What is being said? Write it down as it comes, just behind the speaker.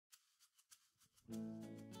Good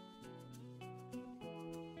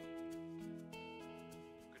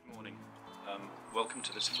morning. Welcome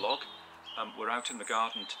to this vlog. We're out in the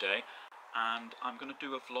garden today and I'm going to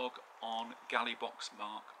do a vlog on Galley Box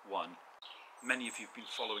Mark 1. Many of you have been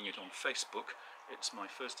following it on Facebook. It's my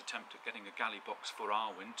first attempt at getting a galley box for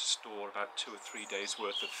Arwen to store about 2 or 3 days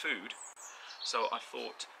worth of food. So I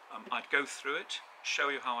thought I'd go through it, show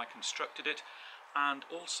you how I constructed it, and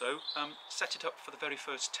also set it up for the very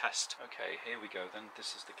first test. Okay, here we go then.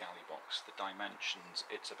 This is the galley box. The dimensions,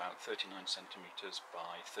 it's about 39 centimetres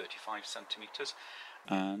by 35 centimetres,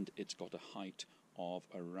 and it's got a height of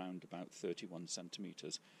around about 31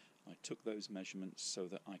 centimetres. I took those measurements so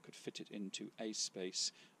that I could fit it into a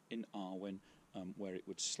space in Arwen where it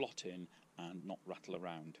would slot in and not rattle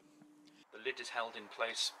around. The lid is held in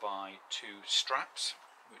place by 2 straps,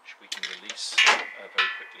 which we can release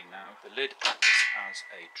very quickly now. The lid acts as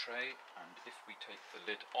a tray, and if we take the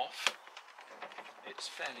lid off, it's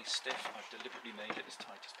fairly stiff. I've deliberately made it as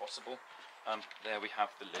tight as possible. There we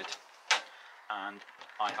have the lid, and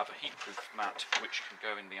I have a heatproof mat which can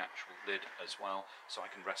go in the actual lid as well, so I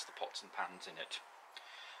can rest the pots and pans in it.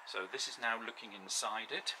 So this is now looking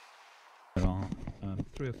inside it. There are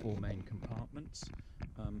 3 or 4 main compartments.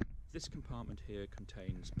 This compartment here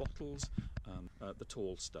contains bottles, the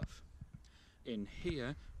tall stuff. In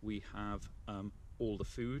here we have all the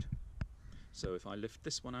food. So if I lift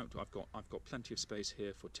this one out, I've got plenty of space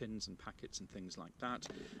here for tins and packets and things like that.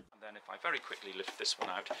 And then if I very quickly lift this one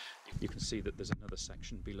out, you can see that there's another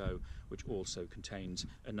section below which also contains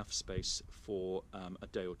enough space for a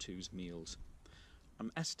day or two's meals.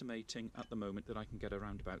 I'm estimating at the moment that I can get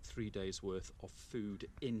around about 3 days worth of food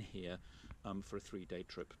in here for a 3-day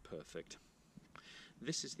trip. Perfect.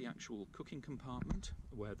 This is the actual cooking compartment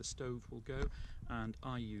where the stove will go, and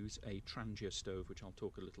I use a Trangia stove, which I'll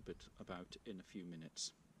talk a little bit about in a few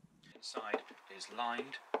minutes. Inside is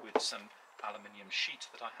lined with some aluminium sheet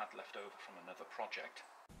that I had left over from another project.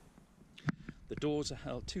 The doors are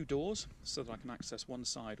held 2 doors so that I can access one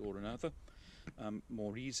side or another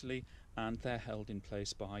more easily, and they're held in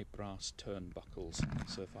place by brass turnbuckles.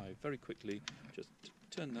 So if I very quickly just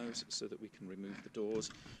turn those so that we can remove the doors,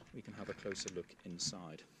 we can have a closer look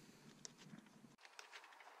inside.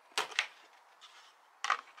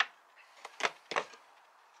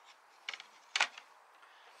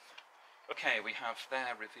 Okay, we have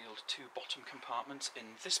there revealed 2 bottom compartments. In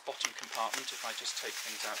this bottom compartment, if I just take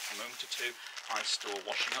things out for a moment or two, I store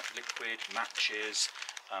washing up liquid, matches,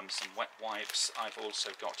 some wet wipes. I've also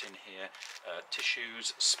got in here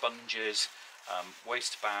tissues, sponges,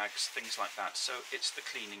 waste bags, things like that. So it's the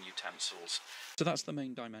cleaning utensils. So that's the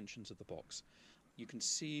main dimensions of the box. You can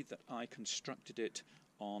see that I constructed it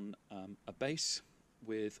on a base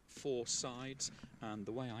with 4 sides, and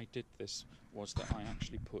the way I did this was that I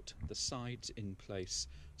actually put the sides in place,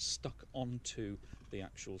 stuck onto the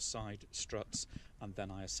actual side struts, and then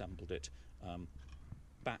I assembled it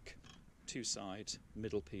back 2 sides,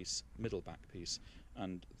 middle piece, middle back piece,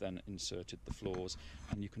 and then inserted the floors,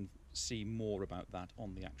 and you can see more about that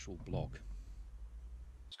on the actual blog.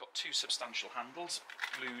 It's got 2 substantial handles,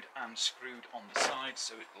 glued and screwed on the sides,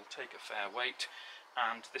 so it will take a fair weight,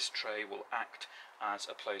 and this tray will act as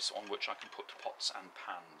a place on which I can put pots and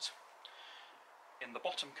pans. In the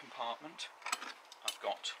bottom compartment I've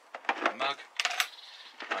got a mug,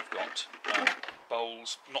 I've got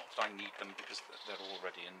bowls, not that I need them because they're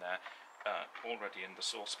already in there, already in the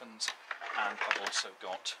saucepans, and I've also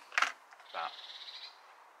got that.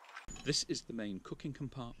 This is the main cooking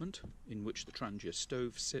compartment in which the Trangia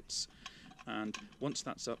stove sits, and once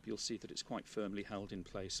that's up you'll see that it's quite firmly held in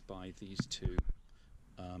place by these 2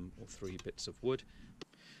 or 3 bits of wood.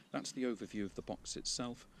 That's the overview of the box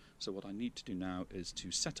itself. So what I need to do now is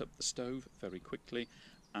to set up the stove very quickly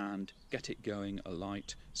and get it going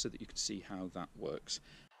alight so that you can see how that works.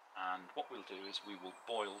 And what we'll do is we will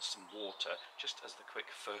boil some water just as the quick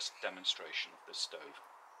first demonstration of the stove.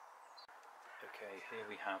 Okay, here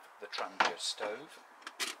we have the Trangia stove.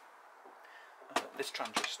 This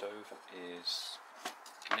Trangia stove is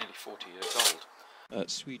nearly 40 years old.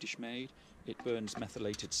 Swedish made. It burns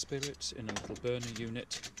methylated spirits in a little burner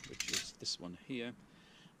unit, which is this one here,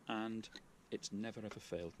 and it's never ever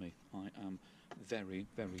failed me. I am very,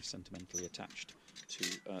 very sentimentally attached to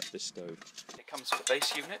this stove. It comes with a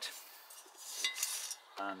base unit,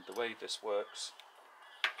 and the way this works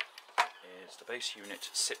is the base unit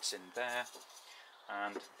sits in there,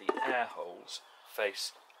 and the air holes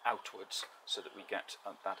face outwards so that we get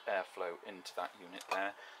that airflow into that unit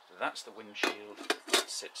there. That's the windshield that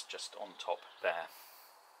sits just on top there.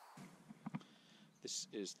 This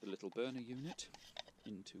is the little burner unit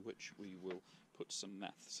into which we will put some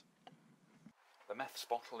meths. The meths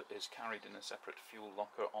bottle is carried in a separate fuel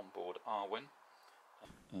locker on board Arwen.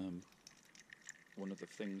 One of the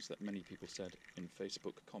things that many people said in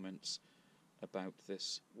Facebook comments about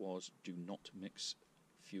this was do not mix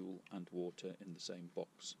fuel and water in the same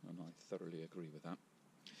box, and I thoroughly agree with that.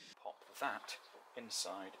 Pop that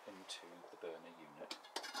inside into the burner unit.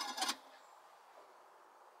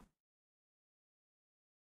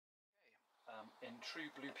 In true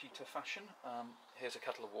Blue Peter fashion, here's a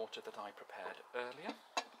kettle of water that I prepared earlier,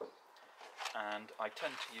 and I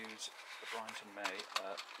tend to use the Bryant & May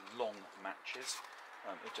long matches.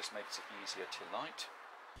 It just makes it easier to light.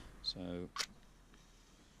 So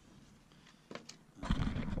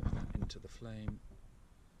pop that into the flame,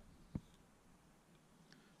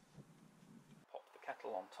 pop the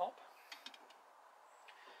kettle on top,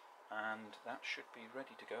 and that should be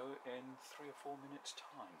ready to go in 3 or 4 minutes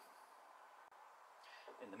time.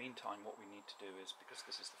 In the meantime, what we need to do is, because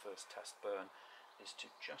this is the first test burn, is to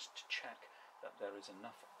just check that there is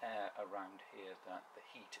enough air around here that the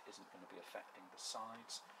heat isn't going to be affecting the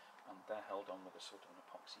sides, and they're held on with a sort of an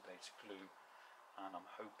epoxy based glue, and I'm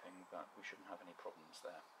hoping that we shouldn't have any problems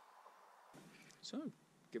there. So,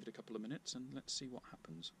 give it a couple of minutes and let's see what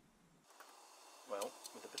happens. Well,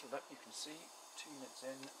 with a bit of luck you can see 2 minutes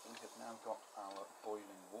in we have now got our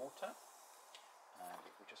boiling water, and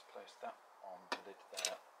if we just place that on the lid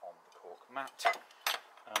there on the cork mat,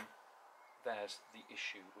 there's the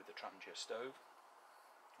issue with the Trangia stove,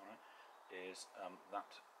 alright, is that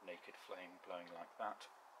naked flame blowing like that.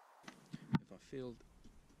 If I feel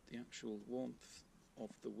the actual warmth of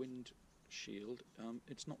the windshield,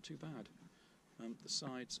 it's not too bad. The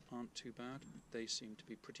sides aren't too bad, they seem to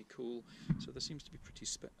be pretty cool, so there seems to be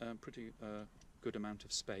pretty good amount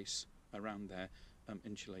of space around there,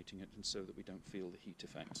 insulating it, and so that we don't feel the heat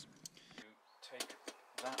effects. You take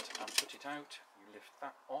that and put it out, you lift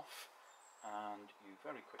that off, and you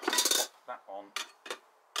very quickly pop that on,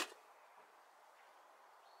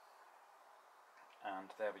 and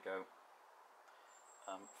there we go,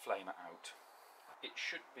 flame it out. It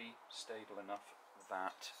should be stable enough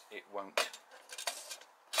that it won't tip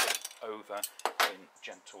over in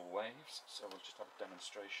gentle waves, so we'll just have a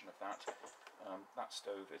demonstration of that. That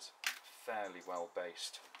stove is fairly well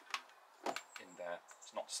based in there,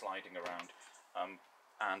 it's not sliding around,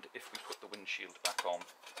 and if we put the windshield back on,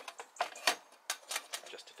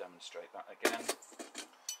 just to demonstrate that again,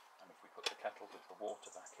 and if we put the kettle with the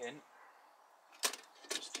water back in,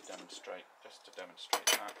 just to demonstrate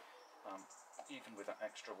that, even with that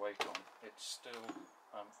extra weight on, it's still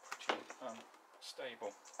pretty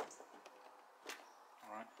stable.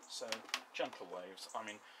 Alright, so gentle waves. I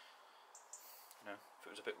mean, you know, if it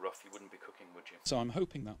was a bit rough you wouldn't be cooking, would you? So I'm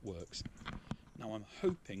hoping that works. Now I'm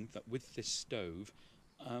hoping that with this stove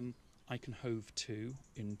I can hove to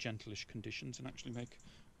in gentleish conditions and actually make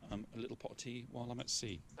a little pot of tea while I'm at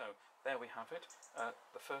sea. So there we have it,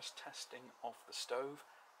 the first testing of the stove,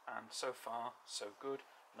 and so far so good.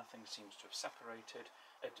 Nothing seems to have separated.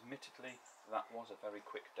 Admittedly, that was a very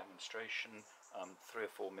quick demonstration, 3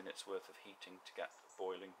 or 4 minutes worth of heating to get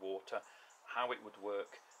boiling water. How it would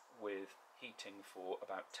work with heating for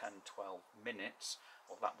about 10-12 minutes,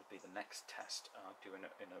 well, that would be the next test I'll do in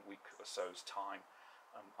a week or so's time.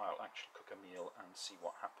 I'll actually cook a meal and see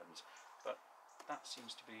what happens, but that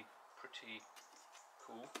seems to be pretty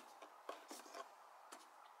cool.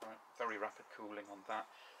 Right, very rapid cooling on that,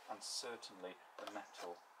 and certainly the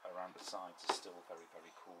metal around the sides is still very,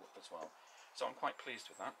 very cool as well. So I'm quite pleased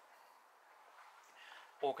with that.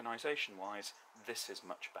 Organisation wise, this is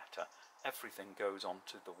much better. Everything goes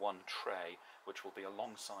onto the one tray, which will be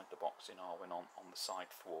alongside the box in Arwen on the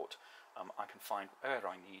side thwart. I can find where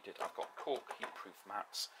I need it. I've got cork heat-proof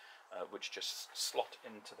mats, which just slot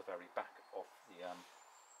into the very back of the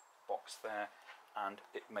box there, and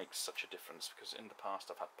it makes such a difference, because in the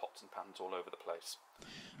past I've had pots and pans all over the place.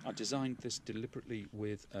 I designed this deliberately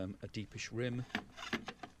with a deepish rim,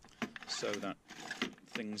 so that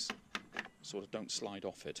things sort of don't slide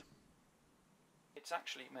off it. It's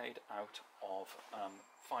actually made out of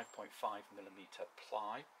 5.5mm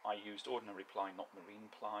ply. I used ordinary ply, not marine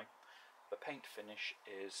ply. The paint finish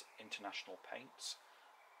is International Paints.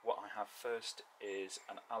 What I have first is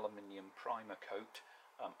an aluminium primer coat,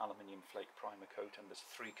 aluminium flake primer coat, and there's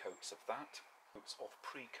 3 coats of that. Coats of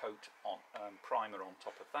pre-coat on primer on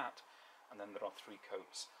top of that, and then there are 3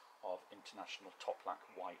 coats of International Top Lack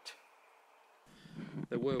White.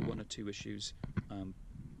 There were 1 or 2 issues.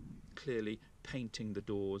 Clearly painting the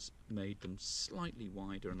doors made them slightly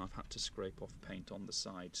wider, and I've had to scrape off paint on the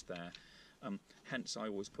sides there. Hence I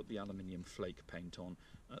always put the aluminium flake paint on.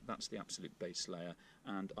 That's the absolute base layer,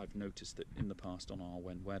 and I've noticed that in the past on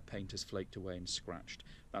Arwen, where paint has flaked away and scratched,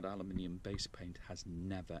 that aluminium base paint has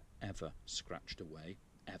never ever scratched away,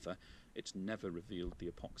 ever. It's never revealed the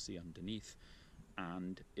epoxy underneath,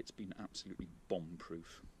 and it's been absolutely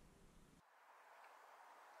bomb-proof.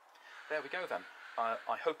 There we go then.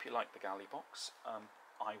 I hope you like the galley box.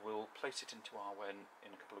 I will place it into Arwen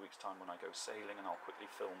in a couple of weeks' time when I go sailing, and I'll quickly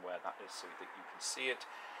film where that is so that you can see it.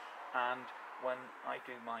 And when I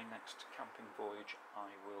do my next camping voyage,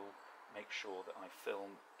 I will make sure that I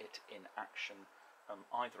film it in action,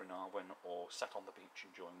 either in Arwen or sat on the beach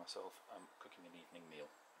enjoying myself cooking an evening meal.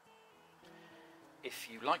 If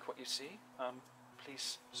you like what you see,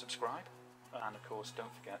 please subscribe, and of course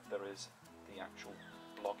don't forget there is the actual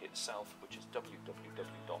blog itself, which is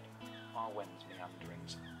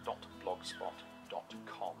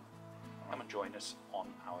www.arwensmeanderings.blogspot.com. Come and join us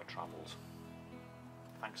on our travels.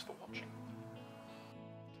 Thanks for watching.